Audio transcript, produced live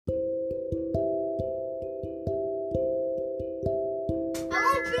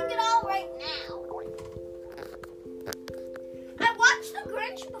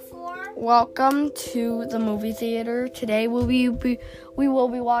Welcome to the movie theater. Today we will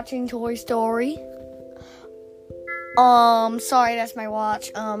be watching Toy Story. Sorry, that's my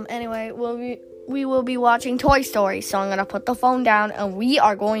watch. Anyway, we will be watching Toy Story. So I'm gonna put the phone down, and we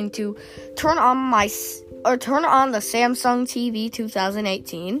are going to turn on the Samsung TV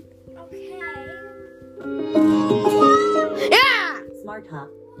 2018. Okay. Yeah. Smart Hub.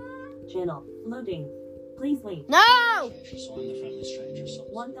 Channel loading. Please wait. No.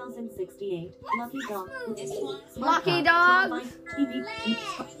 1068. Lucky Dog. Lucky Dog. TV.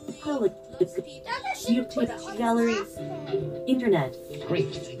 YouTube. Gallery. Internet.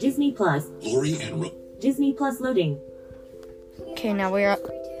 Great. Disney Plus. Lori and Disney Plus loading. Okay, now we are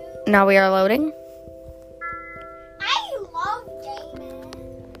loading. I love Damon.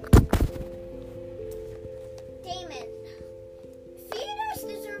 Damon. Theaters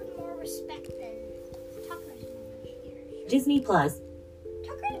deserve more respect than Tucker's movie theater. Disney Plus.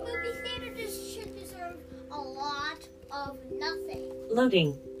 Tucker's movie theater should deserve a lot of nothing.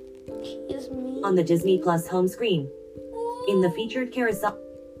 Loading. Excuse me. On the Disney Plus home screen. In the featured carousel.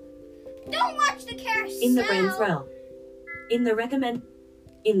 Don't watch the carousel. In the Friends row. In the recommend.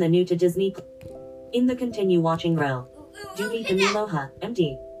 In the new to Disney. In the continue watching row. Doogie Kamiloha,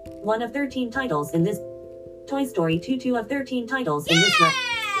 empty. 1 of 13 titles in this. Toy Story 2 of 13 titles in this row.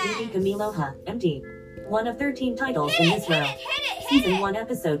 Doogie Kamiloha, empty. 1 of 13 titles in this row. Season 1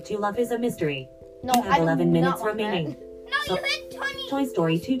 episode 2 Love is a Mystery. No, You have I do 11 not minutes want remaining. No, you hit 20. Toy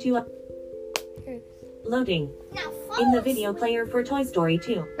Story 2 loading. Now In the video player for Toy Story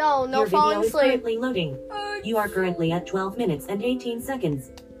 2. No, Your video falling is asleep. currently loading. You are currently at 12 minutes and 18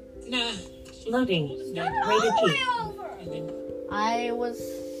 seconds. Nah. Loading. Rated G. I was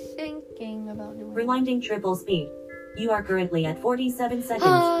thinking about doing. Rewinding triple speed. You are currently at 47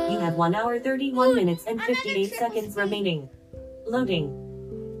 seconds. You have 1 hour 31 minutes and 58 seconds remaining. Loading.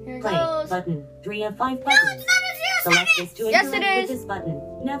 Here it Play goes. button. 3 of 5 No, buttons. it's not a 0 Select second. this to Yes, interact it with is. this button.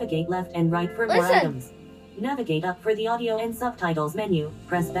 Navigate left and right for more Listen. items. Navigate up for the audio and subtitles menu.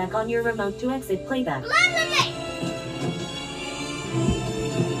 Press back on your remote to exit playback.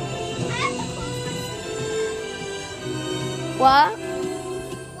 What?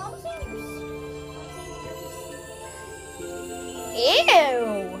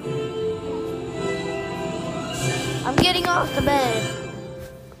 Ew! I'm getting off the bed.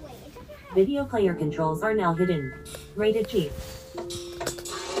 Video player controls are now hidden. Rated G.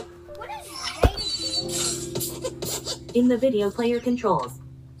 In the video player controls.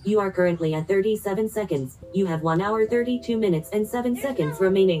 You are currently at 37 seconds. You have 1 hour 32 minutes and 7 seconds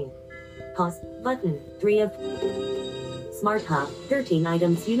remaining. Pause. Button. 3 of. Smart Hub. 13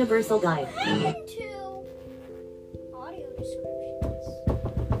 items universal guide. Audio descriptions.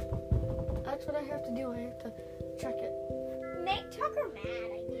 That's what I have to do. I have to check it. Make Tucker mad, I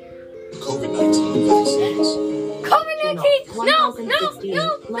guess. COVID-19 vaccines. COVID-19! No! No! 1068. No!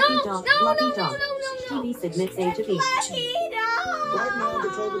 Lucky No! Dog. No! Lucky No! Dog. No! TV submits A to B. Right now, the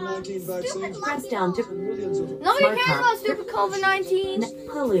COVID-19 vaccine Press down to. millions of Nobody Smart cares Hub. about stupid COVID-19.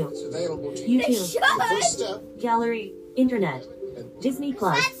 Hulu. It's available to YouTube. First step, Gallery. Internet. Disney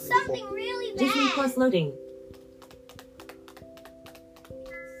Plus. That's something really bad. Disney Plus loading.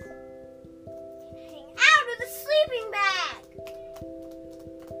 Out of the sleeping bag.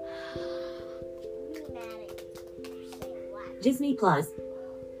 I'm mad at you for saying what? Disney Plus.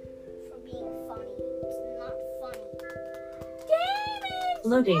 For being funny. It's not funny. Damn it!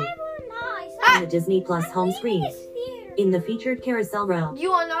 Loading. Never nice. On the Disney Plus home screen. In the featured carousel row.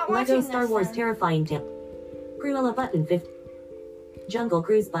 You are not watching Lego this. Star Wars then. Terrifying Tale. Cruella button 50. Jungle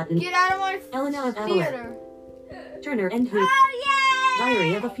Cruise button. Get out of my Elena of Avalon. theater. Turner and Hoop. Oh, yay!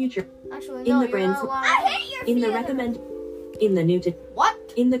 Diary of a Future. Actually, In no, the you're brands- not allowed. I hate your In the theater. recommend. In the new to. What?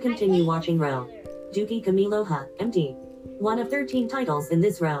 In the continue watching row. Doogie Kamiloha. Empty. 1 of 13 titles in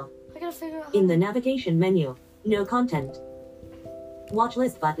this row. I gotta figure out. In the navigation menu. No content. Watch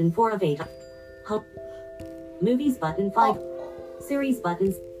list button 4 of 8. Home. Movies button 5. Series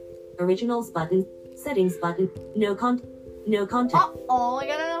buttons. Originals button. Settings button. No content. Oh, I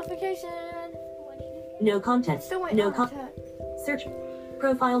got a notification. No content. Still waiting No on content. that. Search.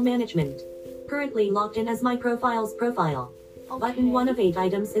 Profile management. Currently logged in as my profile's profile. Button 1 of 8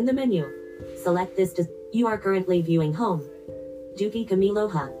 items in the menu. Select this to. You are currently viewing home. Doogie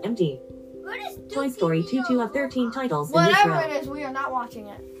Kamiloha. Empty. What is Toy Story 2 of 13 titles in this Whatever row. it is, we are not watching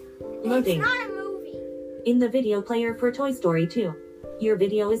it. Loading. It's not a movie. In the video player for Toy Story 2. Your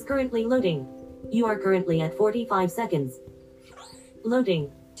video is currently loading. You are currently at 45 seconds.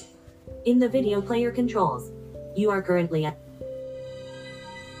 Loading. In the video player controls. You are currently at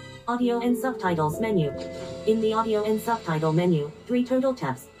audio and subtitles menu. In the audio and subtitle menu, 3 total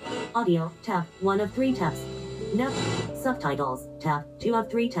taps. Audio, tab, 1 of 3 taps. Subtitles, tab, 2 of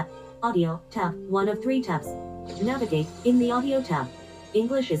 3 taps. Audio, tab, 1 of 3 taps. Navigate, in the audio tab.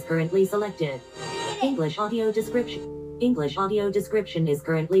 English is currently selected. English audio description. English audio description is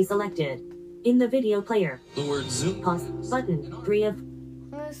currently selected. In the video player. The word Zoom. Pause, button, 3 of.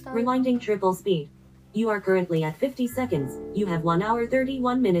 Start. Rewinding triple speed. You are currently at 50 seconds. You have 1 hour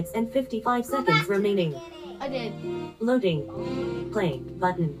 31 minutes and 55 seconds remaining. I did. Loading. Play.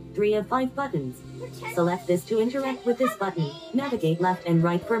 Button. 3 of 5 buttons. Select this to interact with this button. Navigate left and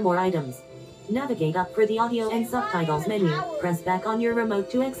right for more items. Navigate up for the audio and subtitles menu. Press back on your remote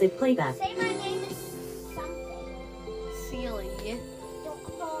to exit playback. Say my name is something. Celia. Don't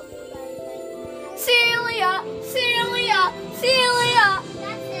call me by my name. Celia! Celia! Celia!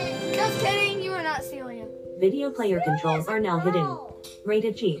 That's it. Just kidding, you are not Celia. Video player controls are now hidden.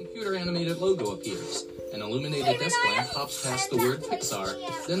 Rated G. Computer animated logo appears. An illuminated desk lamp pops past the word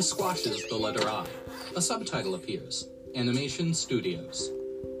Pixar, then squashes the letter I. A subtitle appears. Animation Studios.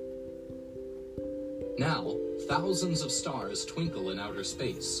 Now, thousands of stars twinkle in outer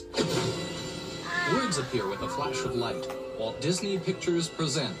space. Words appear with a flash of light. Walt Disney Pictures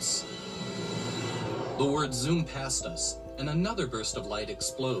presents. The words zoom past us, and another burst of light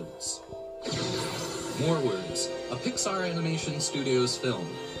explodes. More words. A Pixar Animation Studios film.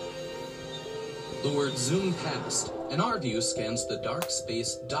 The words zoom past, and our view scans the dark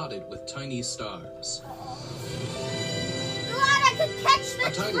space dotted with tiny stars. Glad I could catch A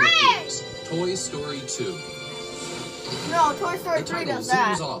the title train. appears. Toy Story 2. No, Toy Story The 3 title does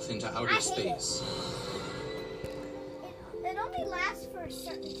that. zooms off into outer space. It only lasts for a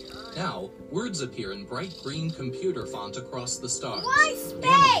certain time. Now, words appear in bright green computer font across the stars. Why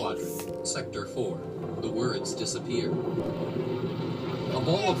Gamma space? Quadrant, Sector 4. The words disappear. A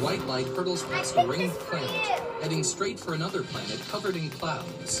ball of white light hurtles past a ringed planet, heading straight for another planet covered in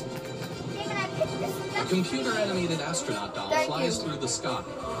clouds. David, I picked this A stuff. computer-animated astronaut doll Thank flies you. through the sky,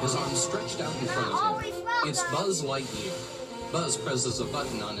 his arms stretched out in front of him. It's Buzz Lightyear. Buzz presses a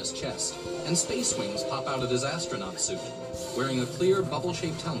button on his chest, and space wings pop out of his astronaut suit. Wearing a clear,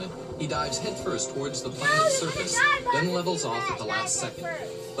 bubble-shaped helmet, he dives headfirst towards the planet's surface, then levels off at the last second.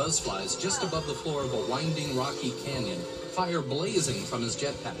 Buzz flies just above the floor of a winding, rocky canyon, fire blazing from his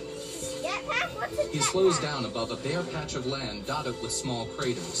jetpack. Jetpack? What's a He jetpack? slows down above a bare patch of land dotted with small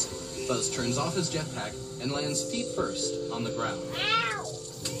craters. Buzz turns off his jetpack and lands feet first on the ground. Ow!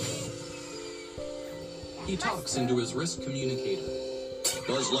 He talks into his wrist communicator.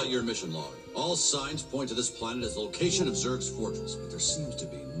 Buzz Lightyear mission log. All signs point to this planet as the location of Zurg's fortress, but there seems to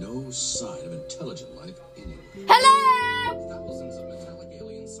be no sign of intelligent life anywhere. Hello! Thousands of metallic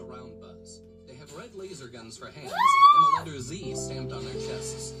aliens surround Buzz. They have red laser guns for hands and the letter Z stamped on their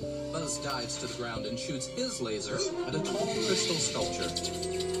chests. Buzz dives to the ground and shoots his laser at a tall crystal sculpture.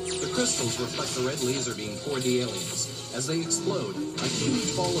 The crystals reflect the red laser beam toward the aliens. As they explode, a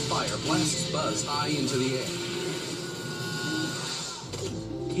huge ball of fire blasts Buzz high into the air.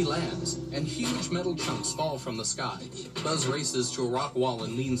 He lands, and huge metal chunks fall from the sky. Buzz races to a rock wall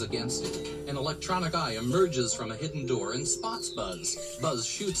and leans against it. An electronic eye emerges from a hidden door and spots Buzz. Buzz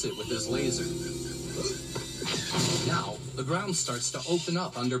shoots it with his laser. Now, the ground starts to open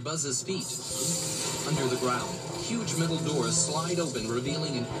up under Buzz's feet. Under the ground, huge metal doors slide open,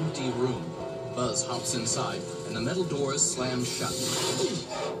 revealing an empty room. Buzz hops inside, and the metal doors slam shut.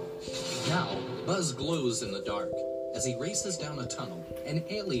 Now, Buzz glows in the dark. As he races down a tunnel, an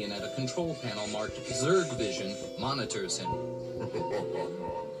alien at a control panel marked Zurg Vision monitors him.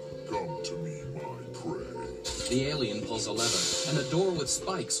 Come to me, my prey. The alien pulls a lever, and a door with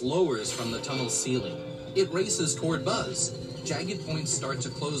spikes lowers from the tunnel's ceiling. It races toward Buzz. Jagged points start to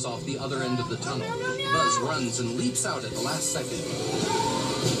close off the other end of the tunnel. Buzz runs and leaps out at the last second.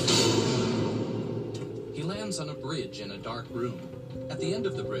 He lands on a bridge in a dark room. At the end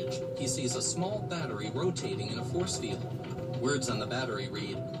of the bridge, he sees a small battery rotating in a force field. Words on the battery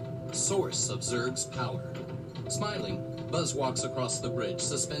read, "Source of Zurg's power." Smiling, Buzz walks across the bridge,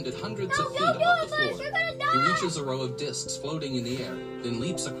 suspended hundreds of feet above the floor. He reaches a row of discs floating in the air, then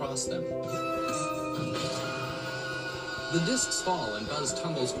leaps across them. The discs fall and Buzz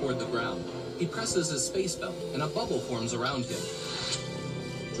tumbles toward the ground. He presses his space belt, and a bubble forms around him.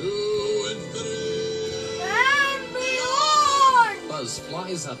 To infinity! Buzz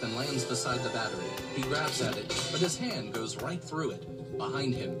flies up and lands beside the battery. He grabs at it, but his hand goes right through it.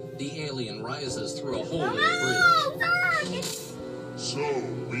 Behind him, the alien rises through a hole in the bridge. So,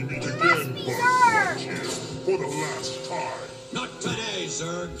 we meet again, Buzz Lightyear, for the last time. Not today,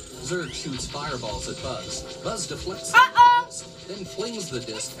 Zurg! Zurg shoots fireballs at Buzz. Buzz deflects Uh-oh! the disc, then flings the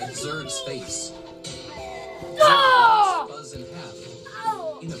disc at Zurg's face. Buzz in half.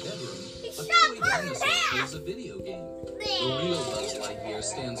 Oh, In a bedroom, a Stop toy Buzz in dinosaur half! plays a video game. The real Buzz Lightyear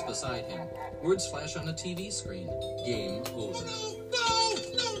stands beside him. Words flash on a TV screen. Game over.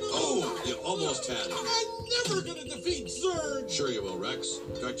 Oh, you almost had it. I'm never gonna defeat Zurg! Sure you will, Rex.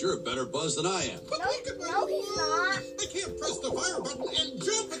 In fact, you're a better Buzz than I am. But look at my no, he's not. I can't press the fire button and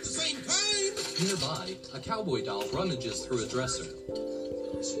jump at the same time! Nearby, a cowboy doll rummages through a dresser.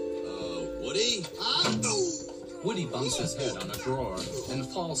 Woody? Oh! Woody bumps his head on a drawer and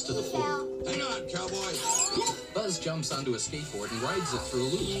falls to the floor. Hang on, cowboy. Buzz jumps onto a skateboard and rides it through a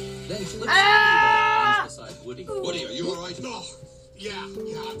loop, then flips and lands beside Woody. Woody, are you all right? Oh, yeah.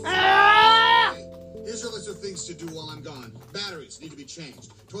 Here's your list of things to do while I'm gone. Batteries need to be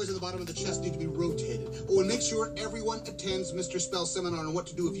changed. Toys at the bottom of the chest need to be rotated. Oh, and make sure everyone attends Mr. Spell's seminar on what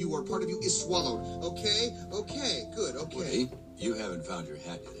to do if you or part of you is swallowed. Okay? Okay, good, okay. Woody, you haven't found your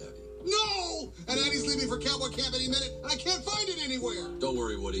hat yet, have you? No! And Annie's leaving for cowboy camp any minute, and I can't find it anywhere! Don't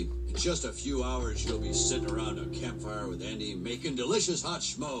worry, Woody. In just a few hours, you'll be sitting around a campfire with Andy making delicious hot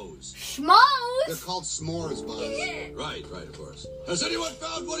schmoes. They're Schmoes? called s'mores, Buzz. Right, of course. Has anyone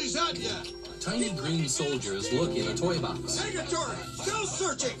found Woody's hat yet? Tiny green soldiers look in a toy box. Negatory! Still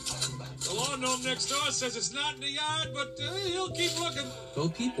searching! The lawn gnome next door says it's not in the yard, but he'll keep looking. Bo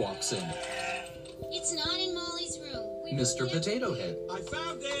Peep walks in. It's not in Molly's room. Mr. Potato Head. I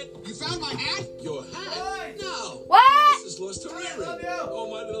found it. You found my hat? Your hat? No. What? This is lost to Riri. Oh,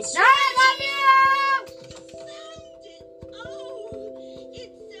 my little I love you! Found it. Oh,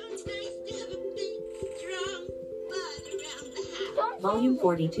 it's so nice to have a big, strong buzz around the house. Volume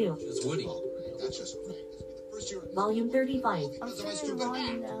 42. It's Woody. Oh, that's just great. This will be the first year. Volume 35. I'm Because of my turning the stupid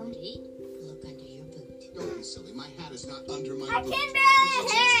volume hat. down. Look under your boot. Don't be silly. My hat is not under my I boot. can barely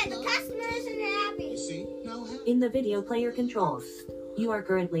hear. The customer isn't happy. You see? No hat. In the video player controls. You are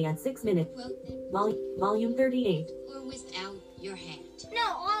currently at 6 minutes. Quote them, Volume 38. or without your hat. No,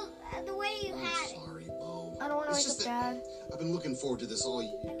 all the way you had it. Sorry, Bo. I don't want to It's make just it that bad. I've been looking forward to this all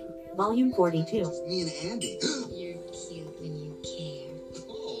year. Volume 42. Just me and Andy. You're cute when you care.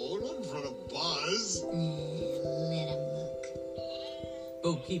 Oh, not in front of Buzz. Let him look.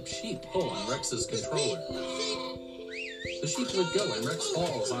 Bo Peep sheep pull on Rex's controller. The sheep let go and Rex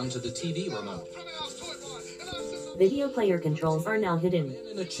falls onto the TV remote. Video player controls are now hidden. Man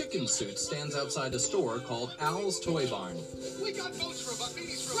in a chicken suit stands outside a store called Al's Toy Barn. We got votes for a buck.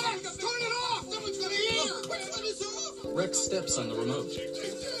 Rex, turn it off! Someone's gonna hear! Quick, turn this off! Rex steps on the remote.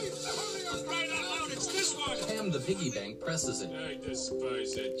 Right out loud, it's this one. Pam the piggy bank presses it. I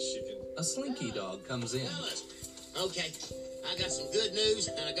despise that chicken. A slinky dog comes in. Okay, I got some good news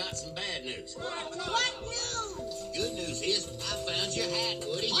and I got some bad news. What news? Good news is I found your hat,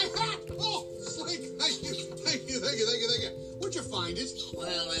 Woody. My hat! Oh, Slink! Thank you! Where'd you find it?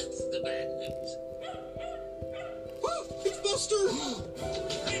 Well, that's the bad news. Oh, it's Buster!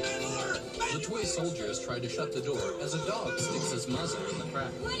 The toy soldiers try to shut the door as a dog sticks his muzzle in the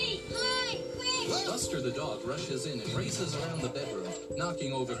crack. Woody, hi, quick! Buster the dog rushes in and races around the bedroom,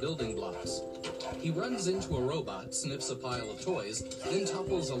 knocking over building blocks. He runs into a robot, sniffs a pile of toys, then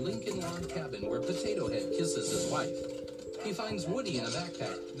topples a Lincoln log cabin where Potato Head kisses his wife. He finds Woody in a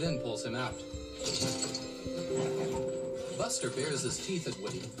backpack, then pulls him out. Buster bares his teeth at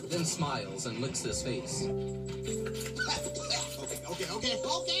Woody, then smiles and licks his face. Okay,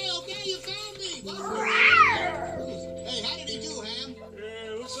 you found me! Hey, how did he do, Ham?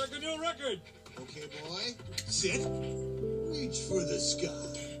 Yeah, looks like a new record. Okay, boy. Sit. Reach for the sky.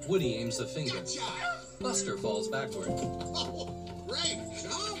 Woody aims a finger. Buster falls backward. Oh, great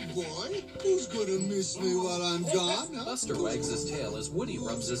job, boy. Who's gonna miss me while I'm gone, huh? Buster wags his tail as Woody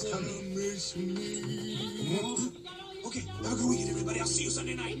rubs his tummy. Miss me. Okay, have a good weekend, everybody. I'll see you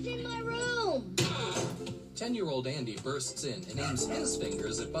Sunday night. It's in my room. 10-year-old Andy bursts in and aims his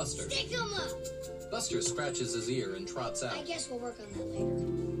fingers at Buster. Stick 'em up. Buster scratches his ear and trots I out. guess we'll work on that later.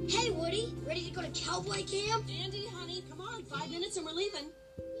 Hey, Woody, ready to go to cowboy camp? Andy, honey, come on. 5 minutes and we're leaving.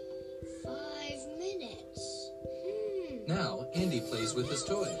 5 minutes. Now, Andy plays with his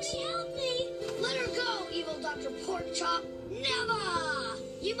toys. Help me! Let her go, evil Dr. Porkchop! Never!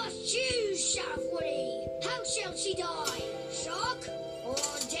 You must choose, Sheriff Woody. How shall she die? Shock or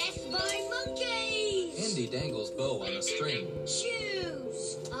death by monkeys? Andy dangles Bo on a string.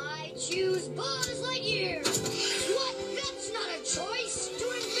 Choose. I choose Buzz Lightyear. What? That's not a choice.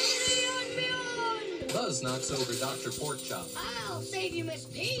 To infinity and beyond. Buzz knocks over Dr. Porkchop. I'll save you, Miss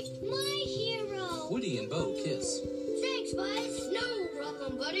Pete. My hero. Woody and Bo kiss. Thanks, Buzz. No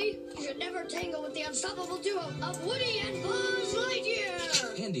problem, buddy. You should never tangle with the unstoppable duo of Woody and Buzz Lightyear.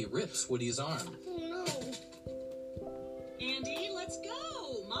 Andy rips Woody's arm. Oh, no. Andy, let's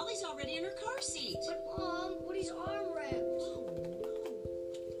go. Molly's already in her car seat. But, Mom, Woody's arm ripped.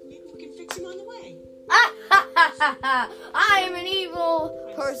 I am an evil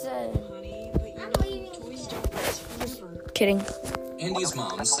person. Kidding. Andy's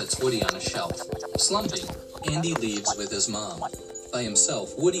mom sets Woody on a shelf. Slumping, Andy leaves with his mom. By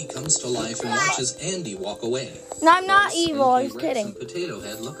himself, Woody comes to life and watches Andy walk away. No, I'm not Horace, evil. I Slinky, was Rex, kidding. and Potato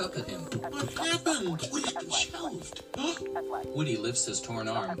Head look up at him. What happened? Woody's been shelved. Woody lifts his torn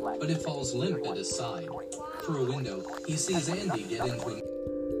arm, but it falls limp at his side. Through a window, he sees Andy get into a